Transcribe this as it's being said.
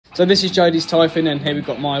So this is Jodie's Typhon, and here we've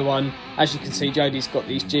got my one. As you can see, Jodie's got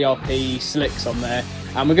these GRP slicks on there,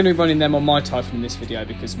 and we're going to be running them on my Typhon in this video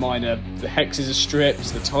because mine are, the hexes are stripped,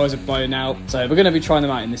 the tyres are blown out, so we're going to be trying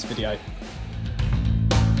them out in this video.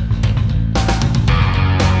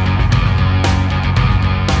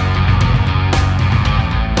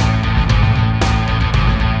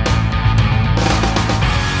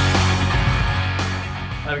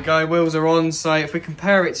 There we go, wheels are on. So if we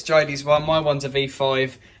compare it to Jodie's one, my one's a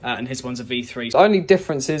V5 and his one's a V3. The only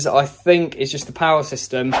differences, I think, is just the power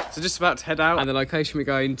system. So just about to head out, and the location we're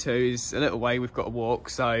going to is a little way. We've got to walk,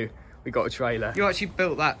 so we got a trailer. You actually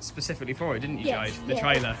built that specifically for it, didn't you, Yes, Jode? The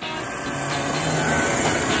trailer.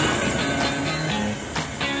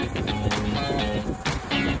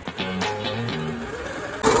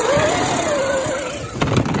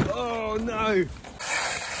 Oh no!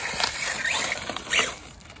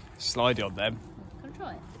 Slidey on them. Can I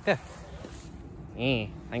try it? Yeah.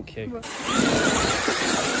 Thank you.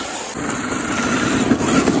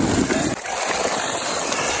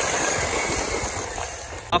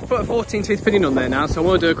 I've put a 14 tooth pinion on there now, so I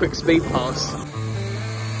want to do a quick speed pass.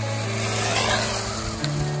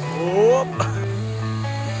 Whoop.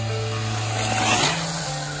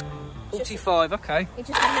 45, okay. It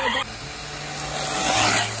just a little bit.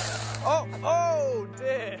 Oh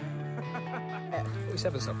dear.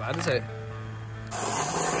 47's not bad, is it?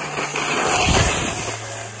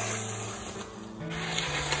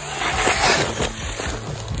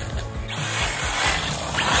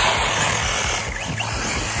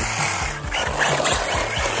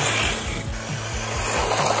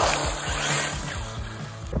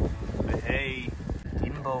 Hey,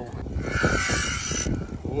 gimbal.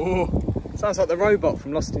 Oh, sounds like the robot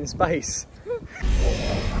from Lost in Space.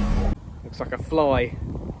 Looks like a fly.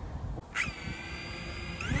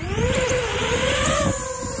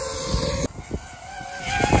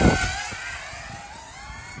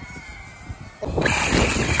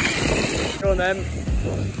 Go on then.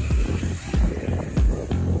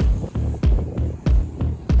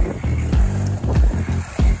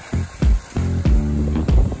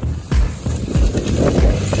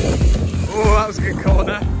 Oh, that was a good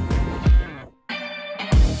corner.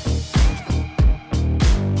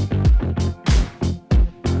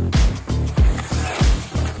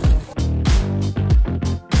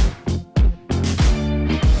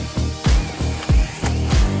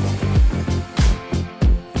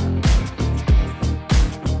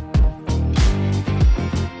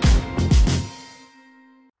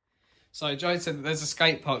 So Joe said that there's a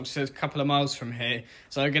skate park just a couple of miles from here.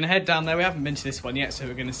 So we're going to head down there. We haven't been to this one yet, so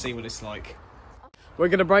we're going to see what it's like. We're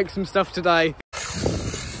going to break some stuff today.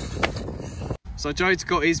 So Joe's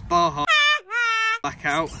got his bar back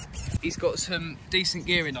out. He's got some decent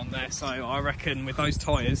gearing on there, so I reckon with those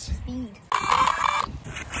tyres... Speed.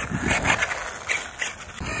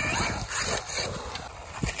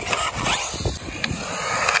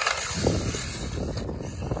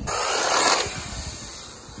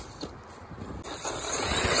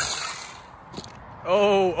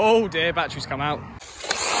 Oh dear, battery's come out.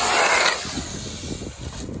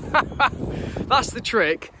 That's the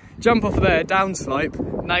trick. Jump off of there,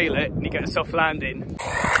 downslope, nail it, and you get a soft landing.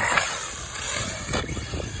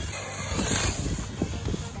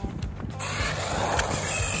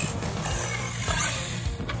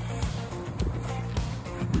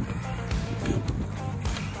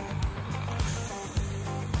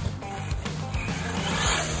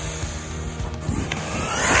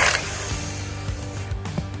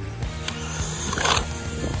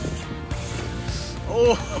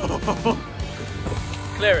 Oh,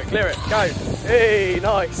 clear it, go. Hey,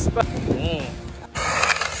 nice.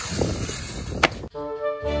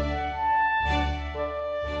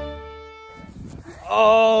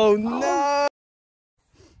 Oh no!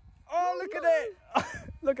 Oh, look at it!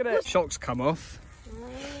 Look at it. Shock's come off.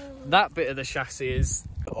 That bit of the chassis is...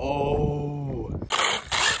 Oh.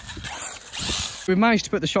 We've managed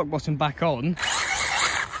to put the shock bottom back on,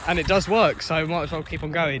 and it does work, so might as well keep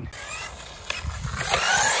on going.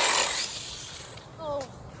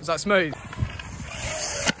 Is that smooth?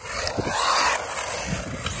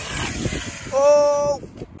 Oh!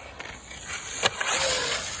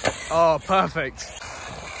 Oh, perfect.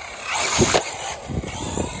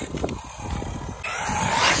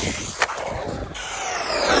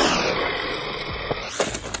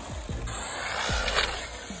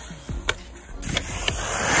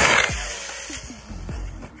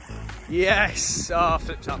 Yes! Ah, oh,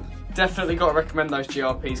 flipped up. Definitely got to recommend those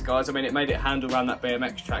GRPs, guys. I mean, it made it handle around that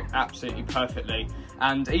BMX track absolutely perfectly.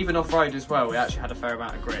 And even off-road as well, we actually had a fair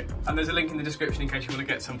amount of grip. And there's a link in the description in case you want to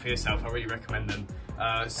get some for yourself. I really recommend them.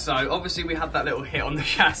 So obviously we had that little hit on the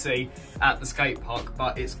chassis at the skate park,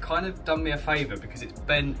 but it's kind of done me a favour because it's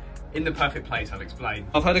been in the perfect place. I'll explain.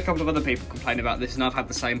 I've heard a couple of other people complain about this and I've had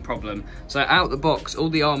the same problem. So out the box, all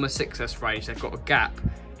the Armour 6S range, they've got a gap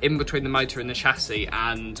in between the motor and the chassis,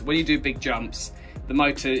 and when you do big jumps, the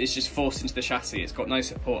motor is just forced into the chassis. It's got no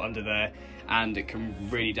support under there and it can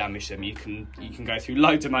really damage them. You can go through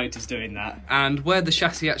loads of motors doing that. And where the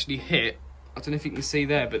chassis actually hit, I don't know if you can see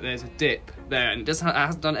there, but there's a dip there, and it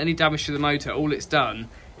hasn't done any damage to the motor. All it's done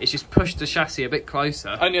is just pushed the chassis a bit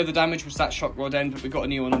closer. Only other damage was that shock rod end, but we've got a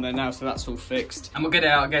new one on there now, so that's all fixed. And we'll get it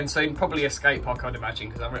out again soon, probably a skate park, I'd imagine,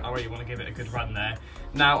 because I really want to give it a good run there.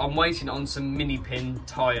 Now, I'm waiting on some mini pin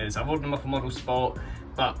tyres. I've ordered them off a Model Sport,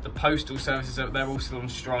 but the postal services, they're all still on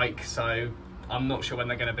strike, so I'm not sure when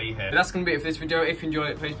they're going to be here. But that's going to be it for this video. If you enjoyed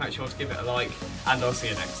it, please make sure to give it a like, and I'll see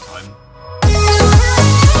you next time.